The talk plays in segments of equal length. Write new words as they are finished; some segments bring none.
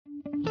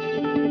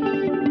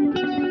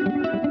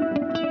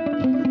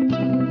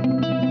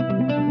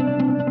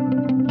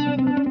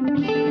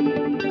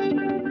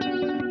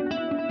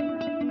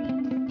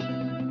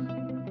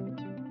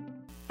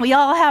we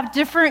all have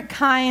different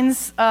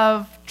kinds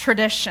of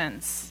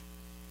traditions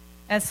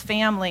as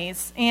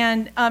families.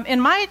 And in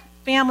my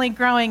family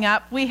growing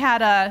up, we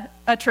had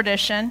a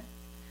tradition.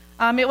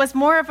 It was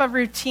more of a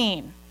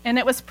routine, and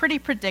it was pretty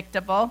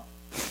predictable.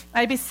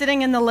 I'd be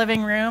sitting in the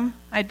living room.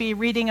 I'd be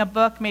reading a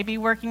book, maybe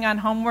working on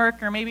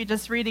homework, or maybe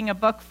just reading a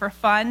book for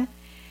fun.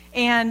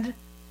 And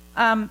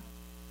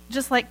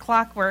just like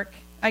clockwork,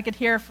 I could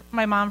hear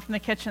my mom from the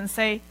kitchen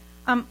say,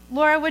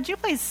 Laura, would you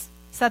please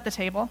set the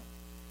table?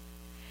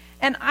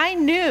 And I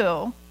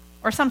knew,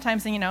 or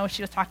sometimes,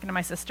 she was talking to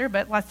my sister,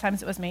 but lots of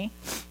times it was me.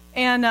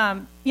 And,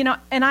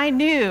 and I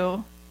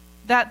knew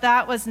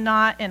that was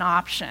not an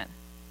option.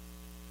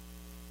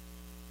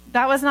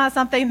 That was not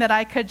something that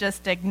I could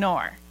just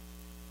ignore.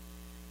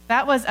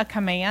 That was a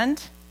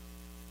command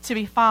to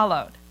be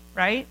followed,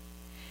 right?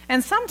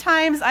 And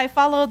sometimes I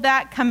followed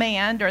that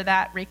command or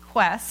that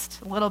request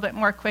a little bit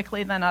more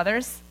quickly than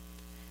others.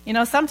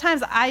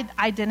 Sometimes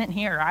I didn't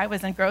hear. I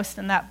was engrossed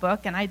in that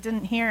book, and I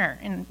didn't hear.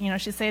 And,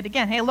 she'd say it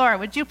again, hey, Laura,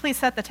 would you please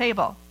set the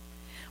table?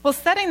 Well,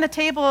 setting the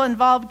table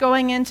involved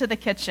going into the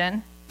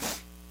kitchen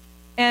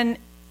and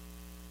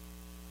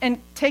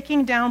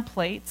taking down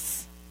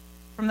plates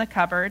from the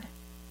cupboard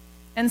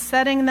and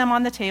setting them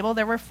on the table.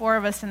 There were 4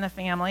 of us in the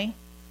family.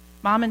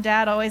 Mom and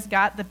Dad always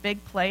got the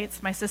big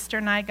plates. My sister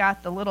and I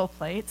got the little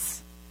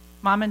plates.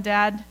 Mom and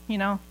Dad,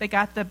 they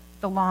got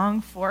the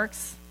long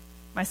forks.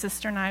 My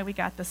sister and I, we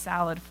got the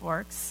salad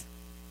forks.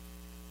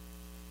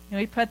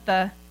 I'd put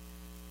the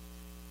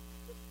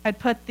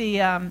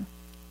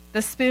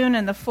spoon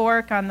and the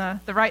fork on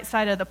the right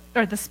side of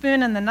the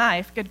spoon and the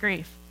knife, good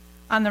grief,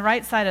 on the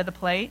right side of the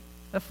plate,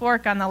 the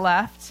fork on the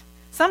left.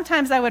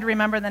 Sometimes I would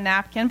remember the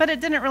napkin, but it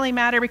didn't really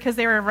matter because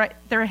they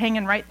were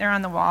hanging right there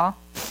on the wall.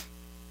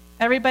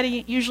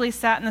 Everybody usually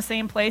sat in the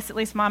same place, at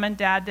least Mom and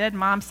Dad did.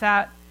 Mom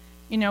sat,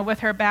 with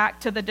her back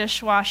to the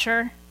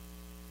dishwasher.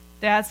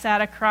 Dad sat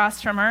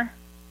across from her.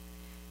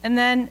 And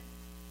then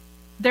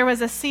there was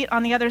a seat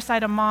on the other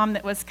side of Mom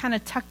that was kind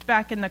of tucked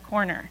back in the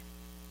corner.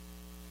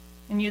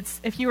 And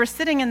if you were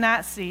sitting in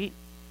that seat,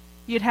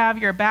 you'd have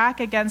your back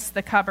against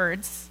the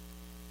cupboards,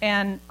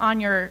 and on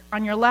your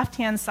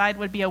left-hand side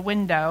would be a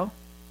window,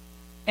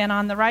 and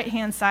on the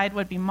right-hand side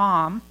would be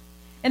Mom.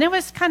 And it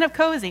was kind of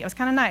cozy. It was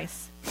kind of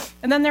nice.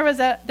 And then there was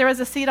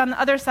a seat on the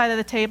other side of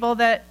the table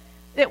that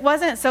it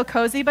wasn't so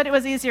cozy, but it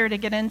was easier to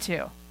get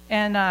into.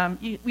 And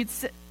you'd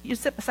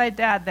sit beside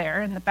Dad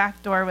there, and the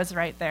back door was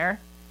right there.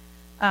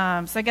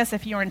 So I guess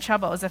if you were in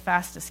trouble, it was a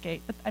fast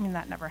escape. But,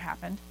 that never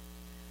happened.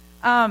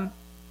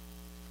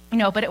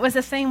 But it was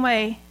the same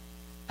way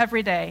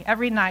every day,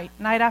 every night,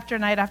 night after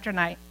night after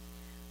night.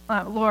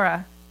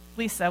 Laura,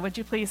 Lisa, would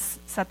you please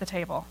set the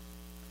table?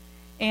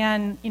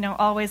 And,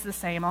 always the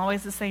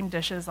same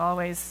dishes,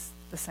 always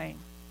the same.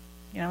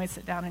 We'd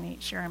sit down and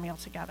eat, share a meal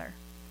together.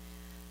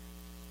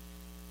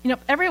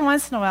 Every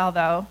once in a while,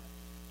 though,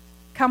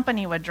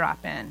 company would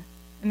drop in,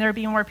 and there would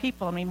be more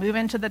people, and we'd move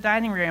into the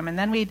dining room, and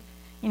then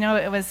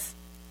it was,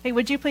 hey,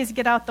 would you please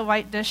get out the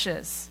white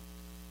dishes?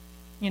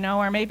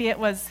 Or maybe it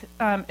was,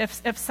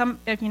 if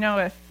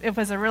it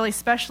was a really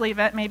special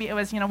event, maybe it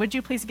was, would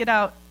you please get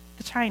out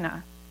the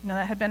china?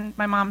 That had been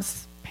my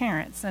mom's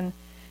parents, and,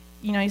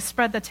 you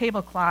spread the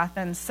tablecloth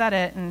and set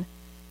it,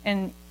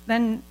 and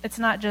then it's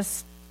not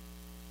just,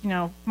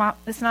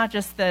 it's not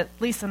just that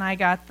Lisa and I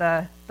got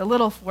the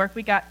little fork,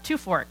 we got 2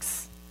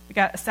 forks. We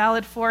got a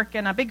salad fork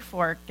and a big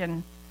fork,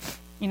 and,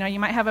 you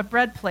might have a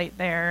bread plate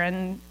there,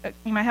 and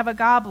you might have a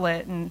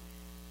goblet, and,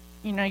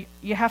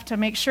 you have to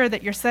make sure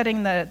that you're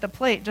setting the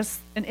plate just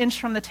an inch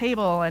from the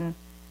table, and,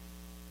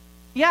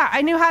 yeah,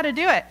 I knew how to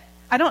do it.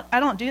 I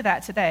don't do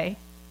that today.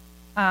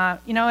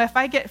 If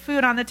I get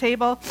food on the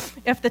table,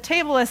 if the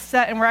table is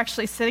set and we're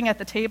actually sitting at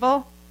the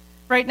table,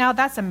 right now,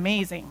 that's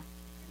amazing,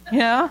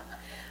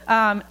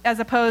 as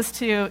opposed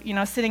to,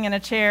 sitting in a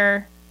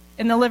chair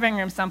in the living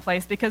room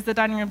someplace because the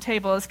dining room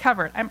table is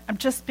covered. I'm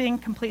just being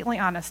completely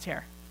honest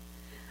here.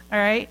 All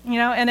right?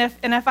 And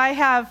if I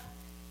have,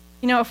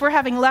 if we're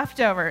having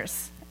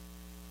leftovers,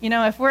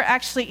 if we're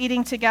actually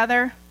eating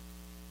together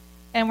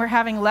and we're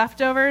having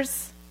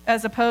leftovers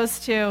as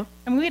opposed to,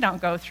 and we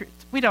don't go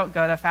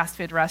to fast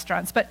food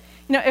restaurants, but,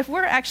 if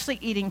we're actually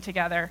eating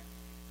together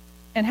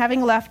and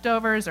having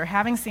leftovers or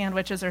having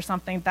sandwiches or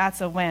something,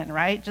 that's a win,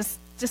 right?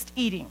 Just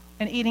eating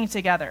and eating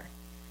together.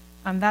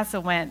 That's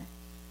a win.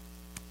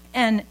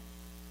 And,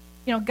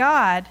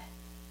 God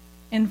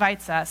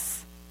invites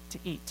us to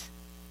eat.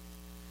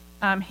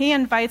 He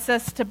invites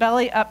us to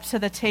belly up to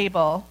the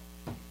table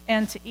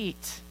and to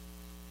eat.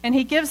 And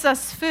he gives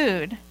us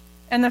food.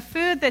 And the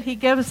food that he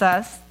gives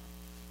us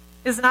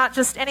is not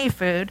just any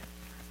food,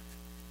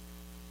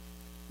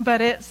 but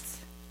it's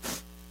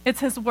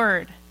his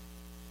word.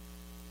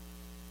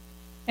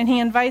 And he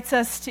invites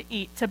us to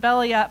eat, to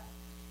belly up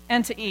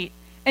and to eat.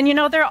 And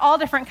there are all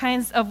different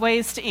kinds of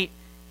ways to eat.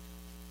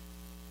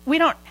 We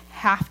don't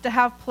have to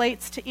have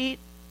plates to eat,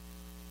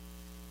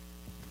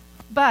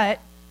 but,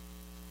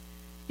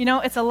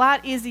 it's a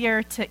lot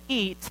easier to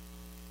eat,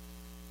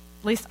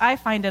 at least I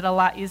find it a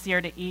lot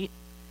easier to eat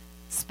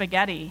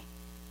spaghetti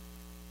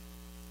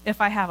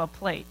if I have a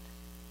plate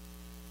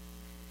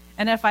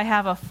and if I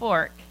have a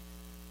fork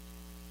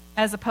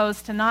as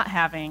opposed to not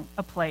having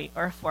a plate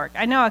or a fork.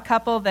 I know a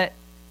couple that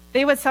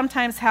they would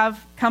sometimes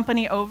have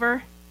company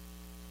over,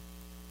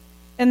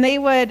 and they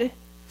would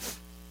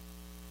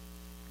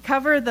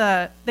cover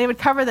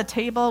the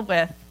table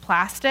with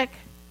plastic,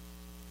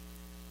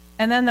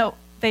 and then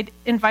they'd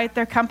invite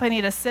their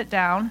company to sit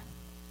down,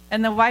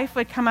 and the wife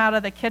would come out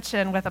of the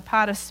kitchen with a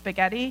pot of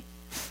spaghetti,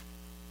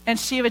 and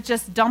she would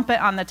just dump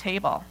it on the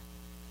table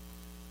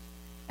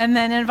and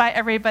then invite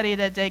everybody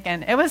to dig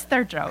in. It was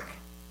their joke.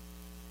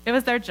 It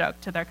was their joke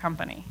to their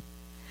company.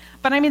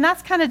 But I mean,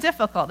 that's kind of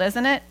difficult,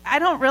 isn't it? I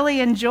don't really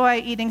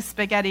enjoy eating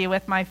spaghetti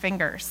with my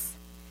fingers.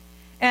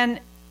 And,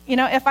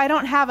 if I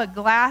don't have a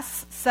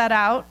glass set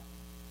out,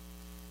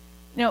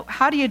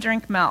 how do you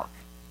drink milk?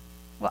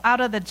 Well, out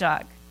of the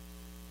jug.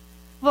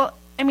 Well,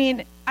 I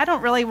mean, I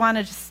don't really want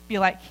to just be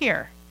like,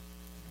 here.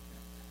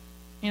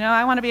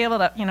 I want to be able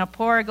to,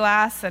 pour a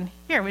glass and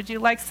here, would you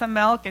like some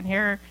milk? And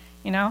here,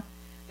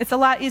 it's a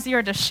lot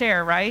easier to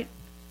share, right?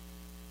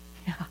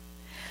 Yeah.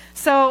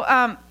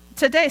 So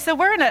today,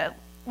 we're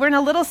in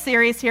a little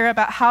series here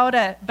about how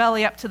to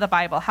belly up to the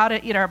Bible, how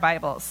to eat our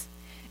Bibles.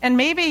 And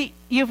maybe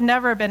you've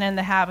never been in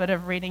the habit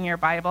of reading your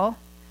Bible,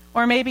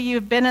 or maybe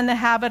you've been in the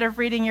habit of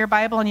reading your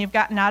Bible and you've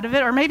gotten out of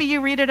it, or maybe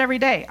you read it every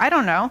day. I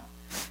don't know.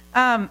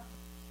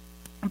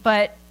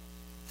 But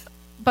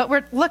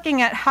we're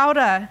looking at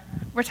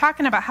we're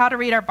talking about how to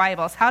read our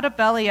Bibles, how to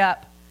belly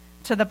up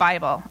to the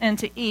Bible and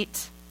to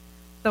eat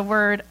the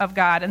Word of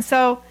God. And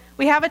so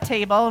we have a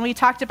table, and we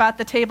talked about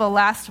the table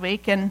last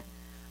week, and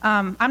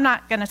I'm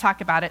not going to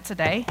talk about it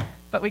today,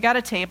 but we got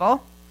a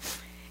table,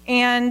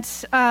 and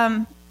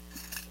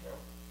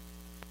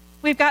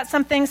we've got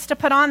some things to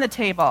put on the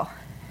table.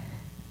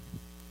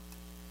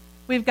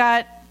 We've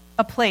got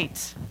a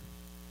plate,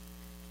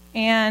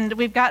 and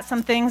we've got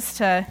some things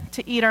to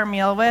eat our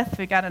meal with.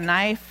 We've got a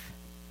knife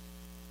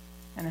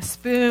and a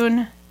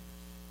spoon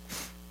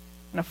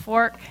and a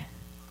fork.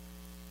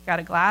 Got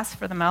a glass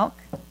for the milk.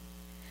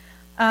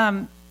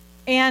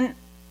 And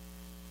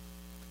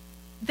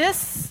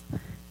this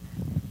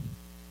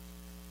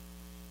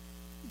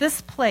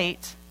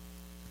plate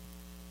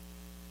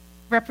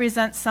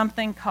represents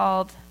something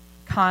called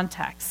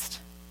context.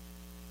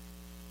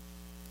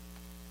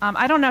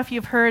 I don't know if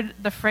you've heard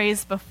the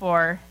phrase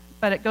before,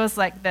 but it goes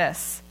like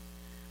this.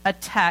 A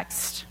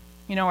text,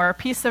 or a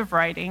piece of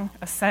writing,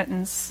 a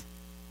sentence,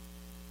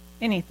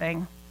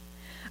 anything.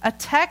 A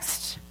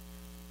text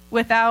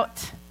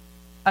without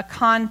a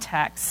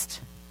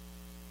context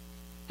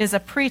is a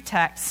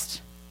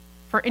pretext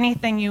for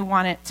anything you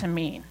want it to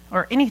mean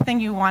or anything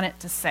you want it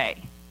to say.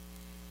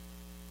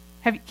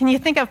 Can you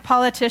think of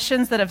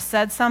politicians that have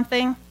said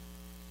something,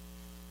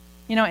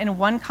 in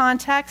one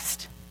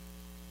context,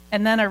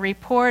 and then a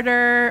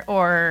reporter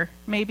or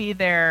maybe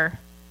their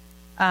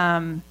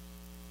person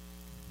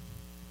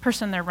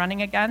they're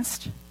running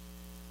against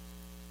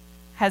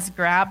has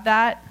grabbed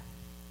that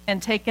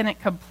and taken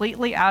it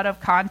completely out of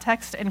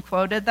context and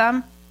quoted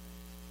them?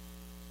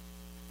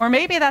 Or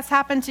maybe that's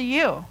happened to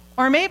you.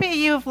 Or maybe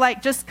you've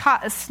just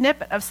caught a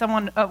snippet of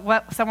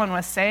what someone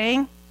was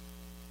saying.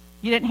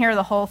 You didn't hear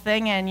the whole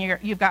thing and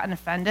you've gotten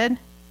offended.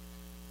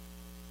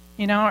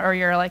 Or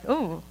you're like,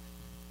 ooh.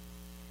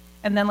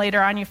 And then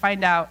later on you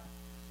find out,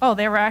 oh,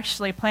 they were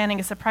actually planning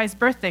a surprise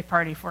birthday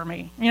party for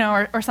me,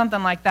 or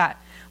something like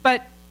that.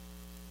 But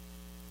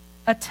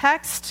a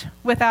text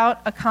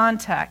without a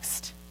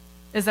context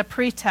is a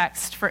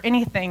pretext for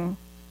anything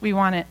we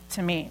want it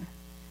to mean.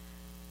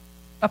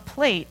 A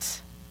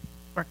plate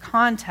or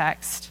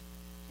context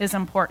is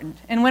important.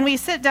 And when we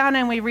sit down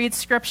and we read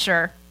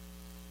Scripture,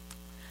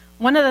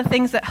 one of the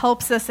things that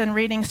helps us in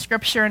reading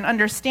Scripture and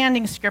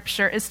understanding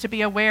Scripture is to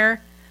be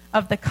aware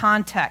of the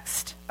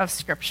context of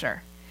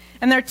Scripture.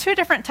 And there are two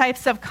different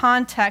types of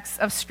contexts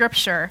of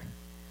Scripture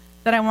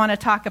that I want to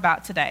talk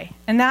about today.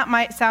 And that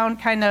might sound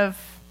kind of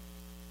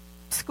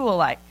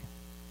school-like,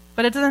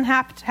 but it doesn't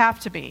have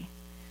to be.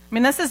 I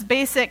mean, this is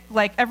basic,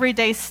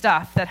 everyday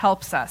stuff that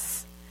helps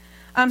us.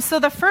 So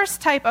the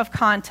first type of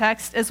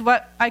context is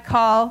what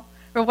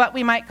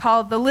we might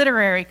call the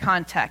literary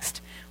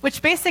context,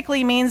 which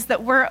basically means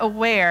that we're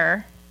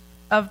aware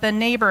of the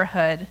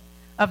neighborhood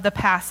of the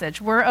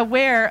passage. We're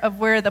aware of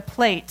where the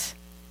plate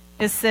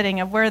is sitting,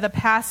 of where the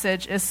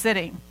passage is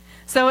sitting.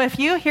 So if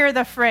you hear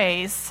the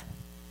phrase,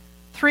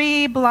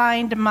 3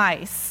 blind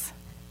mice,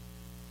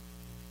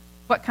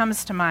 what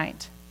comes to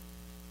mind?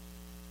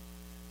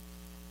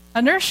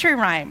 A nursery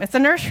rhyme. It's a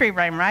nursery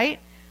rhyme, right?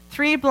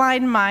 3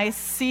 blind mice,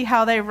 see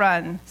how they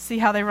run, see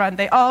how they run.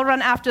 They all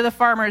run after the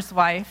farmer's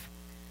wife,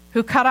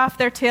 who cut off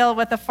their tail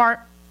with a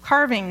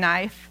carving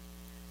knife.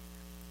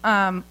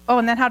 And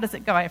then how does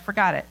it go? I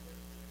forgot it.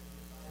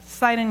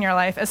 Sight in your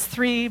life as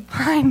 3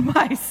 blind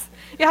mice.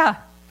 Yeah.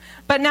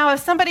 But now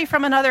if somebody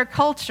from another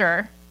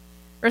culture,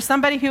 or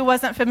somebody who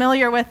wasn't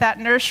familiar with that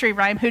nursery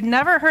rhyme, who'd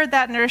never heard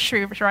that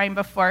nursery rhyme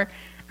before,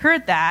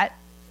 heard that,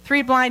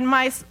 3 blind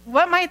mice,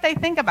 what might they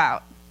think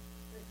about?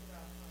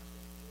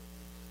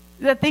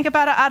 that think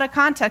about it out of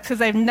context because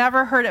they've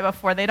never heard it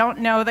before. They don't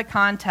know the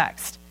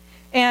context.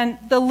 And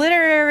the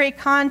literary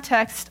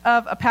context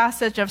of a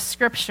passage of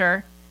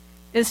Scripture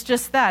is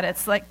just that.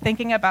 It's like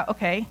thinking about,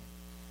 okay,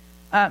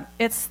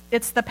 it's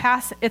the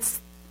passage.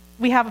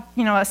 We have,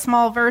 a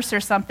small verse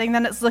or something,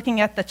 then it's looking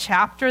at the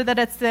chapter that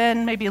it's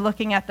in, maybe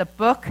looking at the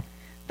book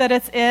that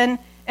it's in,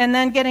 and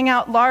then getting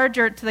out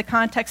larger to the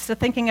context of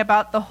thinking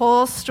about the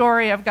whole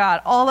story of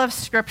God, all of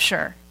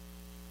Scripture,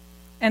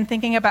 and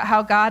thinking about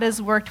how God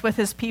has worked with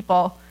his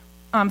people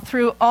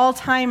through all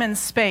time and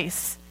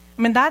space.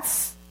 I mean,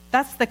 that's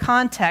the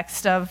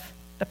context of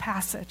the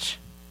passage.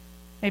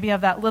 Maybe you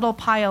have that little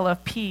pile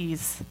of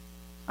peas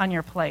on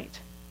your plate,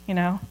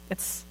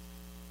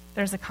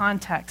 There's a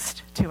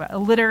context to it, a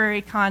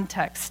literary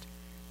context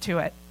to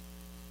it.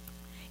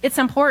 It's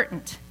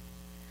important.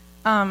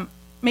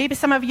 Maybe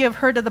some of you have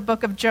heard of the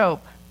book of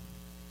Job.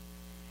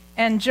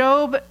 And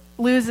Job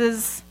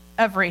loses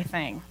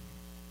everything,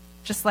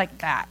 just like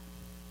that.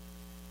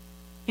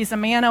 He's a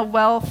man of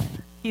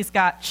wealth. He's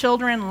got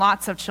children,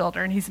 lots of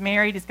children. He's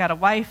married. He's got a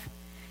wife.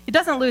 He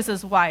doesn't lose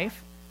his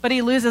wife, but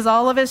he loses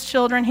all of his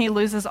children. He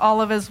loses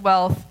all of his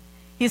wealth.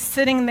 He's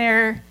sitting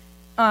there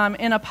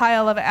in a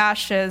pile of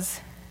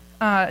ashes,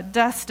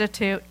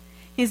 destitute.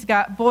 He's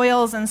got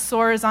boils and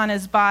sores on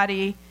his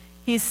body.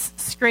 He's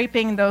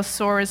scraping those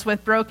sores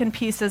with broken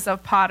pieces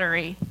of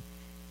pottery.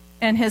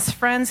 And his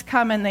friends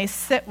come and they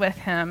sit with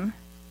him.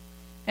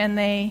 And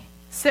they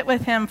sit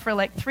with him for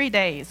like 3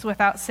 days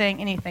without saying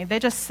anything. They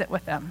just sit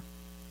with him,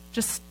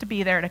 just to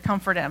be there to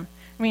comfort him.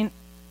 I mean,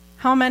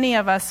 how many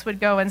of us would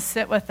go and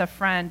sit with a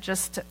friend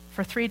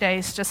for 3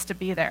 days just to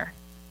be there?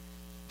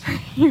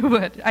 You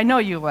would. I know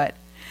you would.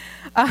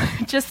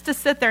 Just to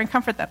sit there and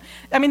comfort them.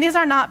 I mean, these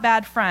are not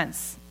bad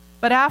friends.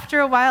 But after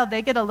a while,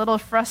 they get a little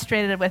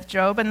frustrated with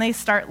Job, and they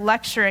start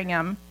lecturing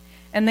him,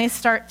 and they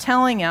start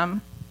telling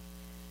him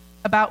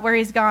about where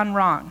he's gone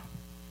wrong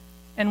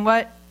and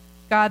what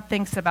God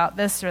thinks about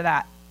this or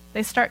that.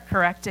 They start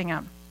correcting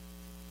him.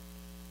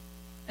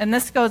 And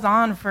this goes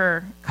on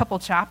for a couple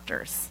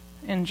chapters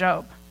in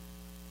Job.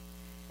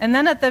 And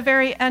then at the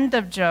very end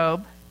of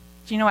Job,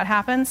 do you know what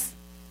happens?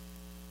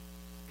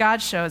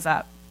 God shows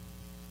up.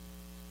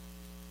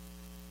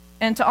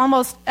 And to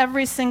almost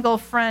every single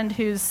friend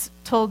who's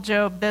told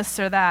Job this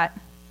or that,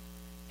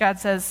 God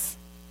says,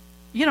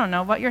 you don't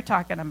know what you're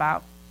talking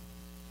about.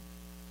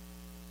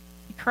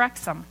 He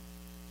corrects them.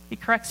 He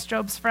corrects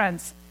Job's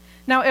friends.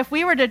 Now, if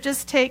we were to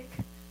just take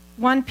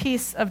one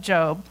piece of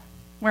Job,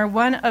 where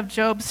one of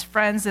Job's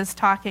friends is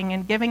talking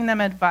and giving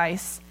them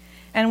advice,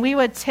 and we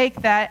would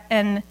take that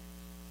and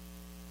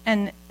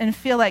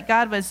feel like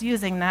God was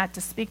using that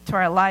to speak to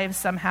our lives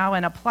somehow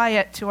and apply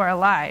it to our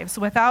lives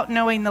without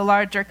knowing the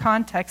larger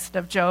context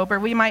of Job, or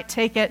we might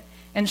take it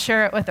and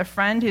share it with a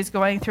friend who's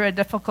going through a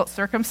difficult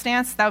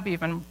circumstance. That would be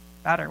even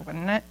better,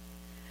 wouldn't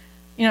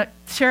it?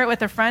 Share it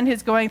with a friend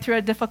who's going through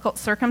a difficult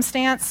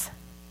circumstance.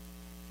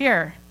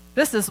 Here,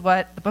 this is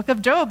what the book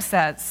of Job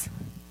says.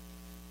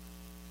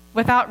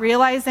 Without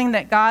realizing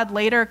that God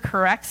later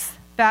corrects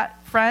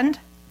that friend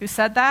who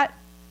said that.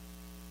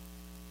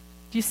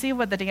 Do you see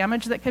what the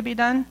damage that could be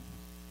done?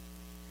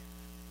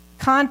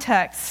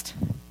 Context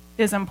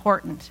is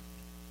important.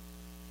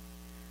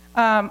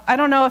 I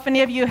don't know if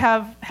any of you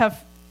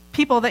have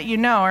people that you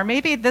know, or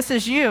maybe this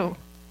is you,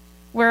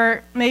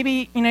 where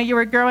maybe you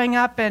were growing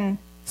up and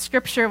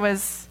Scripture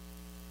was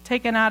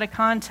taken out of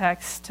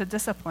context to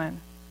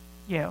discipline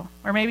you,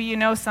 or maybe you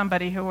know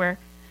somebody where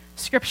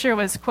Scripture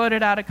was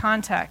quoted out of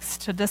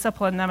context to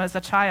discipline them as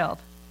a child,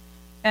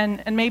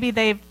 and maybe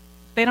they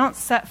don't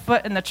set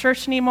foot in the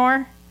church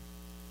anymore.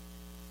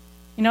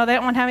 They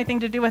don't want to have anything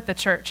to do with the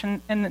church,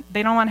 and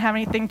they don't want to have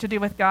anything to do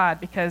with God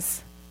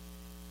because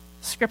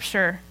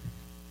Scripture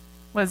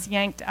was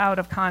yanked out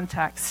of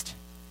context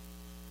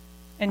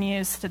and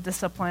used to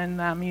discipline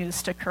them,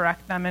 used to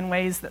correct them in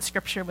ways that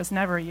Scripture was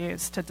never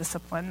used to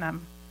discipline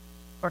them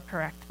or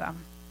correct them.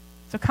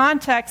 So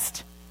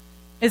context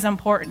is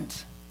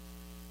important.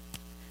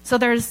 So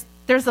there's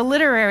a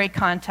literary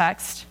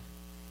context,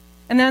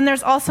 and then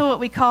there's also what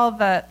we call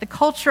the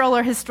cultural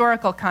or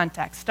historical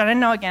context. And I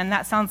know, again,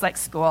 that sounds like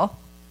school.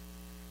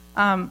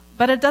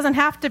 But it doesn't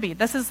have to be.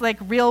 This is like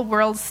real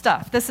world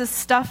stuff. This is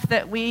stuff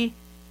that we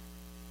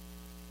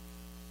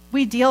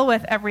deal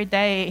with every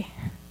day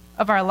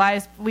of our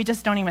lives. We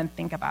just don't even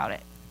think about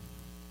it.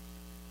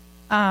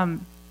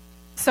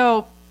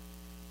 So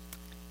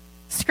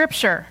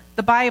Scripture,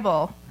 the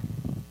Bible,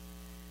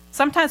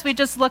 sometimes we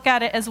just look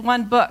at it as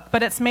one book,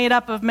 but it's made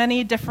up of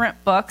many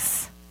different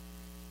books.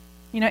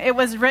 It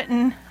was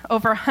written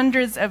over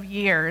hundreds of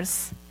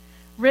years,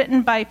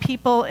 written by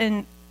people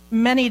in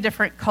many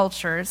different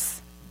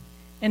cultures,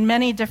 in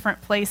many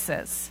different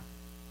places.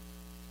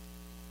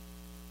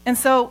 And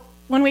so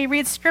when we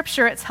read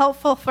Scripture, it's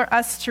helpful for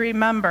us to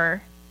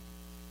remember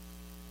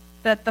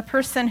that the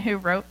person who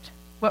wrote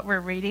what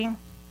we're reading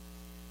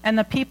and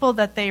the people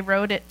that they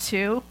wrote it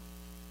to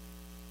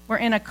were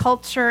in a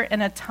culture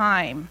and a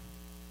time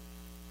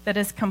that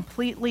is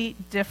completely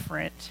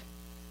different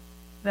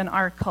than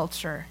our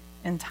culture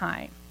and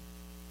time.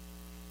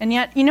 And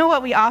yet, you know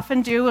what we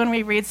often do when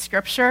we read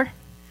Scripture?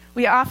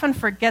 We often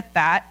forget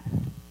that.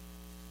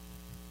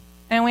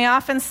 And we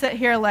often sit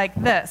here like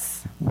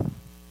this.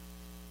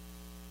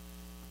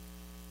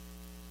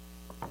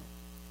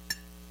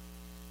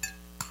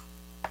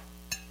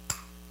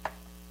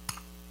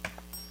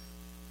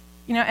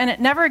 And it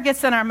never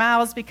gets in our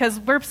mouths because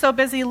we're so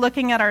busy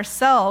looking at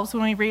ourselves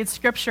when we read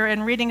Scripture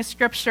and reading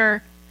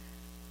Scripture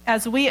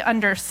as we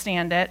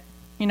understand it,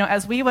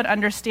 as we would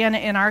understand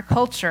it in our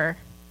culture,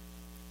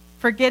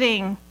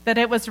 forgetting that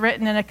it was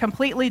written in a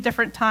completely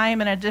different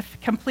time and a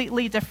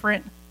completely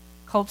different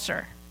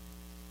culture.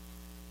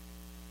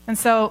 And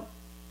so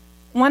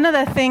one of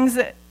the things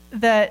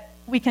that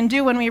we can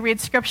do when we read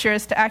Scripture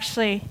is to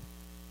actually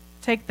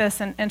take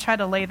this and try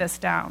to lay this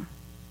down.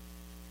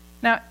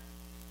 Now,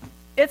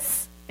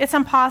 it's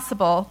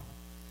impossible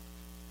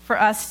for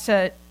us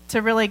to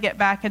really get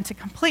back and to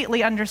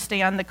completely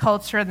understand the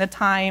culture and the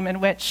time in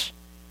which,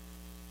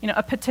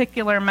 a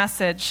particular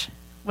message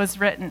was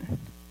written.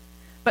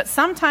 But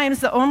sometimes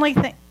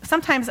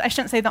sometimes I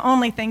shouldn't say the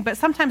only thing, but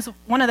sometimes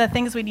one of the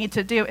things we need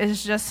to do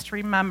is just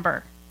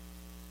remember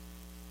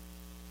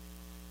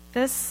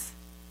this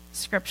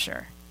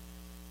Scripture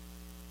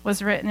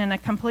was written in a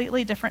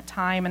completely different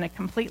time, in a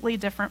completely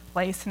different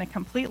place, in a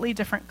completely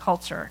different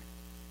culture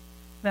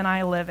than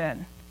I live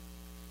in.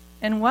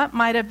 And what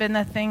might have been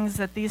the things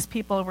that these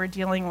people were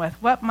dealing with?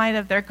 What might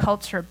have their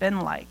culture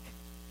been like?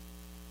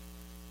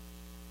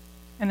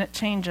 And it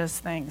changes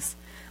things.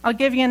 I'll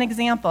give you an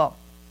example.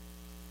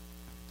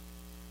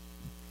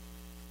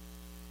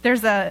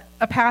 There's a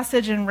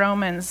passage in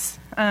Romans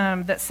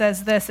that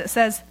says this. It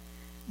says,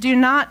 "Do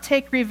not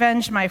take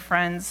revenge, my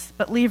friends,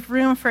 but leave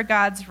room for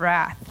God's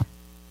wrath."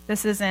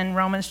 This is in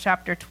Romans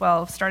chapter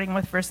 12, starting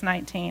with verse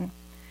 19.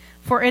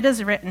 "For it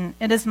is written,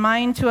 'It is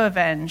mine to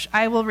avenge.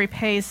 I will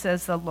repay,'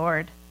 says the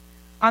Lord.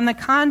 On the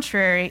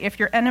contrary, if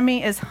your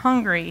enemy is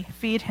hungry,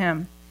 feed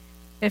him.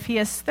 If he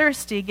is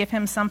thirsty, give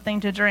him something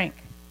to drink.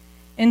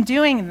 In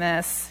doing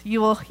this, you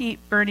will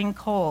heap burning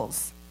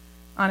coals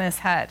on his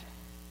head."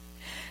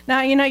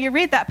 Now, you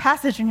read that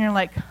passage and you're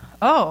like,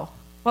 oh,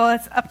 well,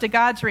 it's up to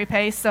God to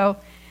repay, so,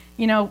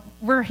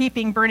 we're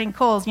heaping burning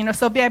coals.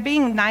 So by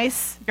being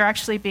nice, you're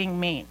actually being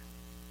mean.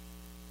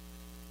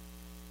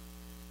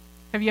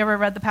 Have you ever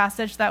read the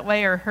passage that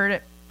way or heard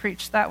it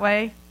preached that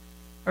way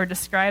or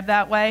described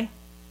that way?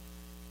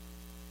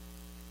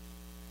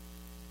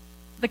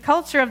 The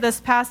culture of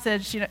this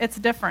passage, it's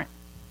different.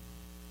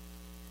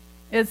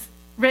 It's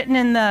written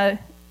in the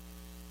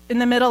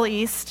Middle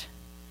East,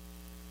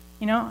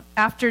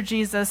 after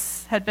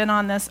Jesus had been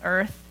on this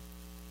earth.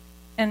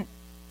 And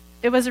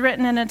it was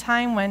written in a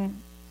time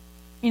when,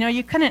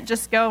 you couldn't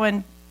just go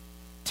and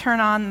turn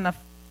on the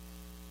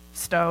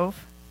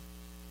stove.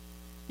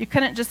 You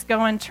couldn't just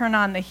go and turn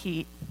on the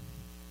heat.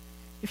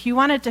 If you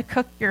wanted to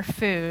cook your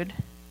food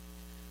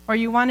or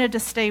you wanted to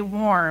stay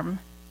warm,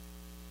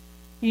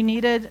 you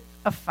needed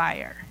a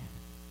fire.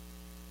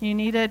 You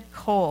needed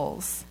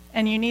coals.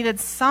 And you needed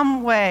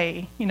some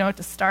way,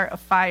 to start a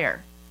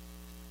fire.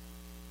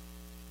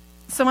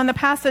 So when the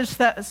passage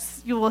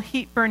says you will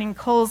heap burning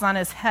coals on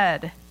his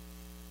head,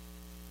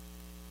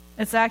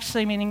 it's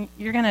actually meaning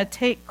you're going to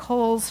take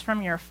coals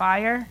from your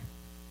fire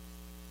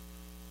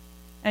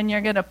and you're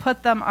going to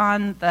put them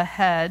on the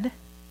head,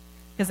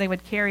 because they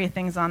would carry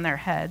things on their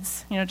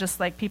heads. Just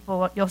like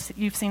people,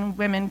 you've seen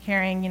women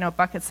carrying,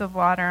 buckets of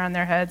water on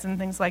their heads and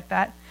things like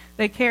that.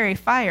 They carry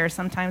fire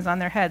sometimes on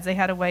their heads. They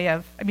had a way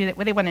of, they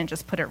wouldn't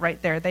just put it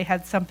right there. They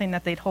had something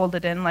that they'd hold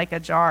it in, like a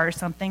jar or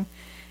something,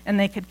 and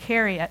they could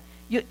carry it.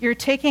 You're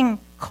taking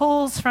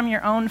coals from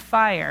your own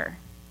fire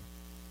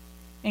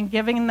and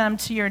giving them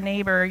to your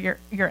neighbor,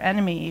 your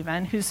enemy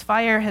even, whose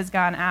fire has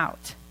gone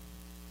out,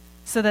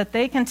 so that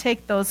they can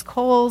take those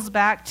coals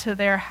back to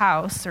their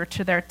house or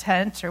to their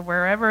tent or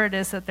wherever it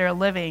is that they're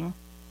living,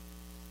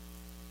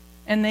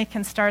 and they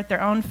can start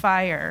their own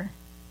fire,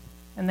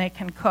 and they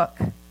can cook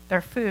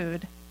their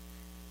food,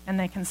 and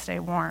they can stay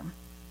warm.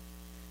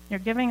 You're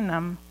giving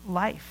them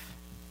life.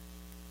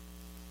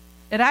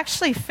 It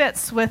actually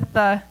fits with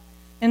the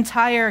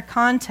entire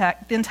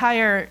context, the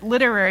entire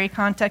literary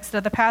context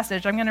of the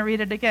passage. I'm going to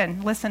read it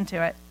again. Listen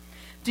to it.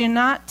 "Do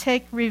not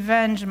take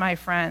revenge, my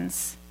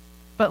friends,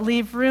 but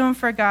leave room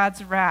for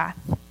God's wrath.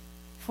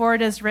 For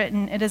it is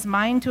written, 'It is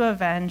mine to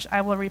avenge.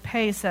 I will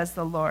repay,' says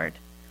the Lord.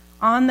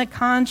 On the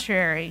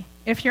contrary,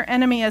 if your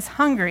enemy is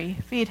hungry,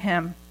 feed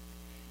him.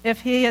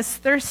 If he is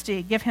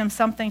thirsty, give him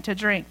something to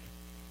drink.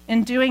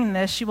 In doing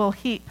this, you will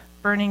heap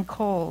burning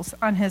coals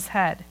on his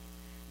head.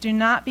 Do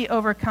not be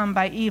overcome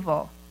by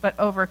evil, but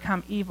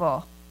overcome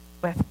evil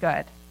with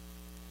good."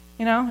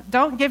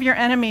 Don't give your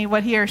enemy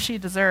what he or she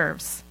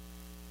deserves.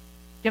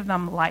 Give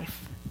them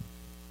life.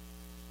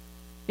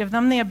 Give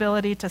them the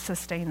ability to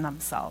sustain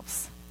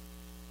themselves.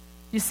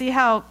 You see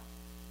how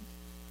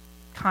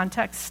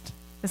context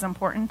is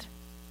important?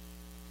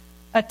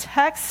 A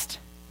text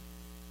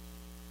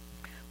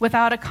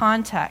without a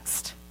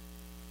context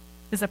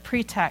is a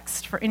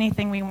pretext for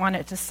anything we want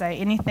it to say,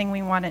 anything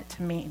we want it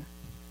to mean.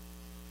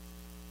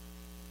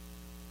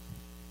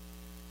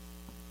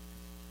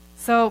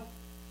 So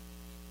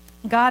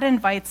God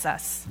invites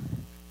us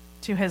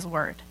to his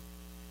word.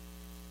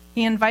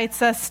 He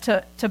invites us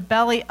to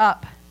belly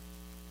up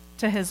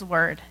to his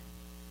word.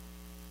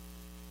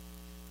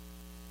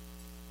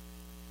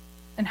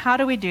 And how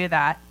do we do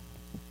that?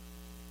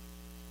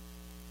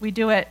 We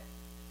do it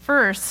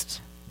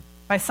first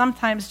by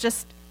sometimes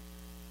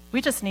we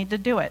just need to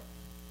do it.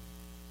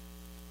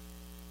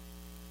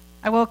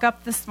 I woke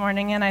up this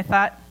morning and I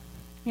thought,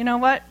 you know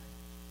what?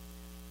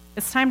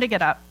 It's time to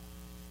get up.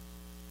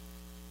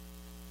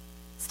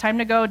 It's time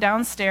to go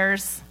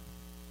downstairs.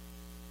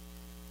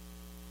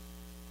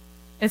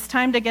 It's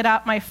time to get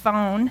out my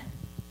phone.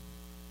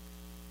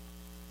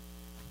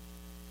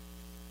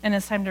 And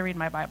it's time to read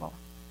my Bible.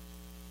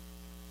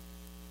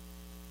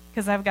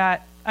 Because I've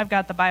got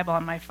the Bible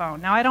on my phone.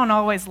 Now, I don't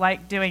always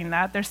like doing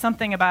that. There's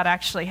something about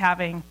actually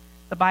having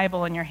the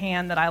Bible in your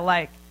hand that I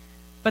like.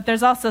 But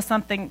there's also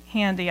something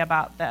handy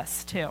about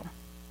this, too.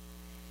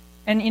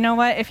 And you know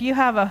what? If you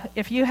have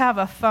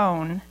a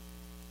phone,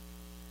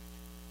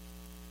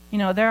 you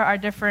know, there are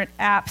different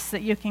apps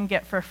that you can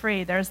get for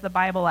free. There's the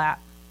Bible app.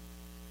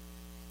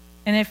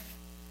 And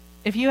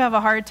if you have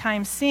a hard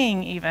time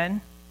seeing even,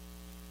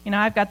 you know,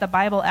 I've got the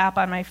Bible app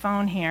on my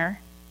phone here.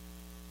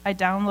 I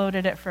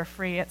downloaded it for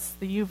free. It's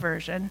the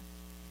YouVersion.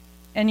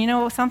 And you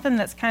know, something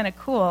that's kind of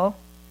cool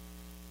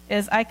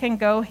is I can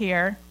go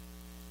here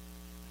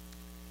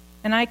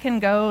and I can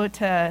go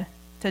to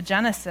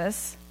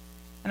Genesis,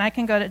 and I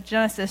can go to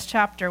Genesis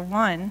chapter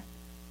 1.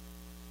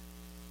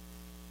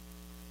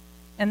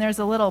 And there's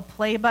a little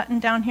play button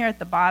down here at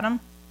the bottom.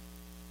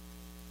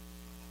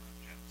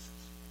 Genesis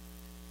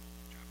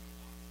chapter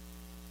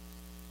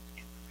 1.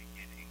 In the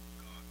beginning,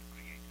 God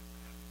created the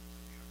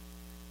heavens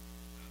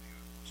and the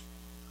earth was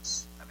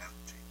formless and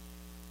empty.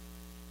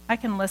 I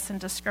can listen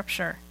to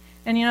Scripture.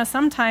 And you know,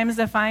 sometimes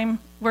if I'm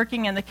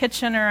working in the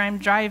kitchen or I'm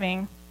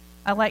driving,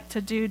 I like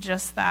to do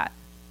just that.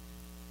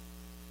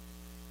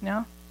 You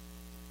know?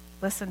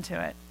 Listen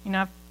to it. You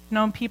know, I've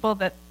known people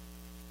that,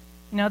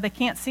 you know, they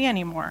can't see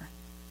anymore.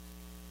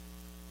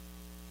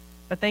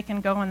 But they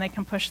can go and they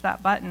can push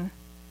that button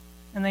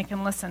and they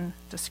can listen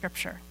to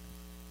Scripture.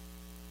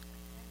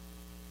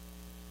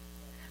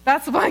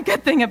 That's one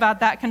good thing about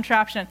that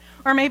contraption.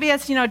 Or maybe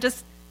it's, you know,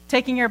 just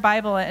taking your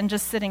Bible and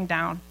just sitting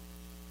down.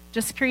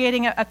 Just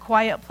creating a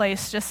quiet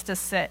place just to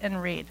sit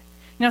and read.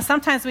 You know,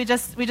 sometimes we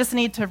just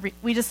need to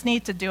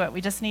do it.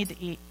 We just need to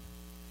eat.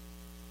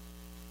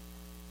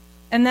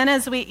 And then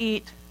as we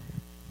eat,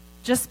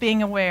 just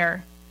being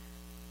aware,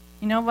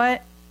 you know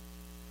what?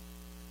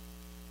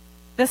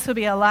 This would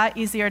be a lot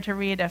easier to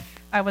read if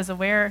I was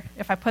aware,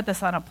 if I put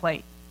this on a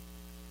plate.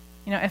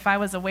 You know, if I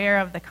was aware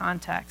of the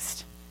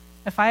context.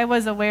 If I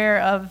was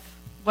aware of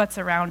what's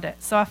around it.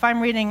 So if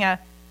I'm reading a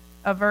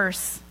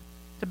verse,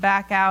 to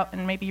back out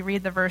and maybe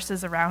read the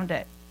verses around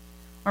it.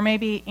 Or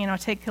maybe, you know,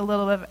 take a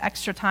little bit of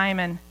extra time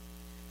and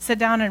sit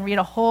down and read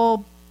a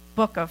whole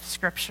book of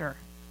Scripture,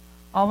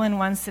 all in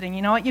one sitting.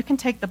 You know what? You can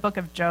take the book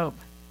of Job,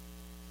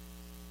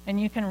 and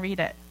you can read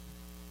it,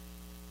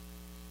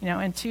 you know,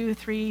 in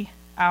 2-3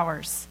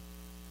 hours,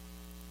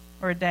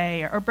 or a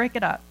day, or break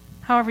it up,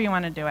 however you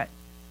want to do it.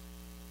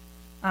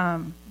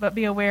 But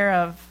be aware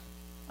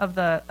of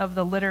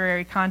the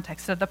literary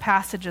context, of the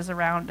passages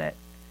around it,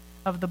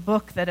 of the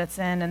book that it's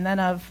in, and then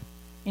of,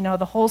 you know,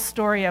 the whole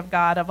story of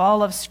God, of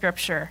all of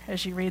Scripture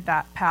as you read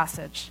that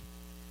passage.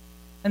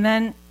 And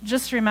then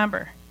just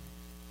remember,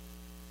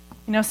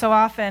 you know, so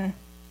often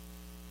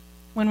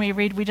when we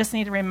read, we just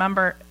need to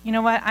remember, you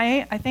know what,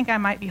 I think I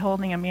might be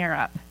holding a mirror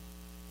up.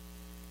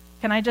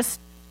 Can I just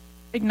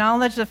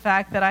acknowledge the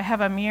fact that I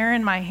have a mirror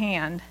in my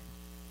hand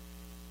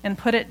and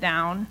put it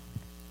down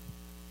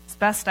as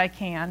best I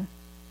can?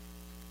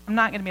 I'm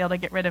not going to be able to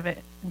get rid of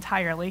it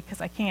entirely because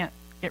I can't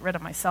get rid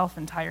of myself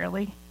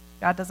entirely.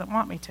 God doesn't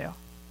want me to.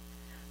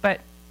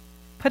 But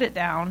put it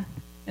down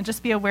and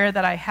just be aware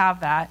that I have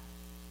that.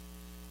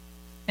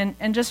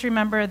 And just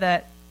remember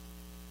that,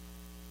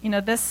 you know,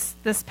 this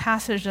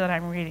passage that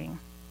I'm reading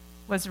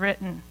was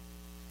written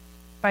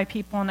by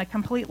people in a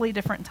completely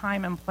different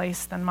time and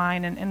place than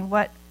mine, and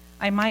what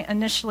I might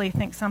initially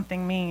think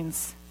something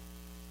means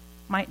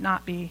might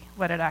not be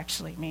what it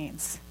actually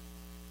means.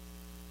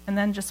 And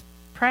then just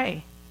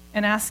pray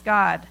and ask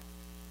God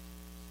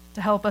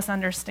to help us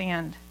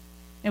understand.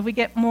 If we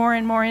get more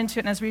and more into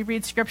it, and as we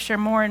read Scripture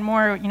more and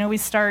more, you know, we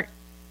start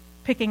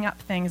picking up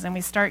things and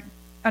we start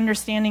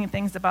understanding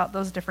things about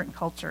those different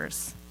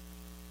cultures.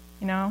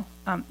 You know,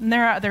 and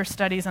there are other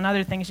studies and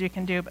other things you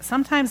can do, but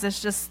sometimes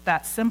it's just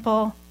that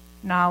simple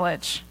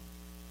knowledge.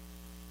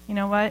 You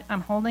know what?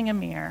 I'm holding a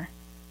mirror,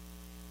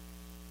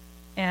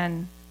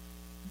 and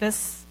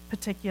this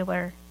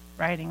particular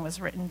writing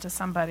was written to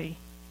somebody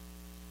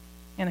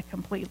in a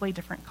completely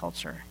different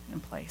culture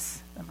and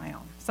place than my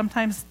own.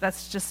 Sometimes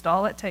that's just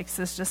all it takes,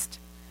 is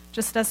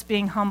just us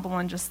being humble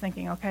and just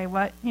thinking, okay,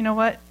 you know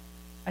what?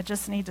 I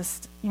just need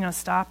to,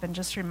 stop and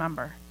just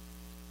remember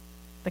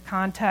the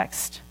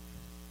context,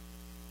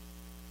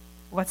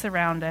 what's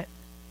around it,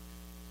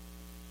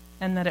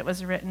 and that it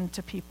was written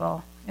to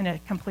people in a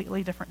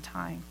completely different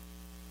time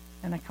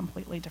in a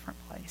completely different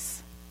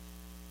place.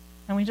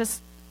 And we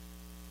just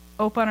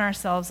open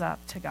ourselves up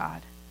to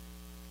God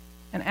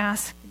and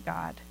ask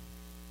God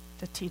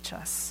to teach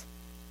us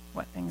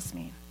what things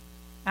mean.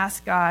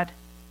 Ask God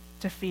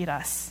to feed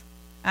us.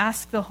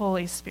 Ask the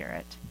Holy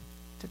Spirit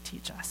to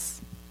teach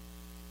us.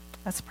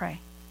 Let's pray.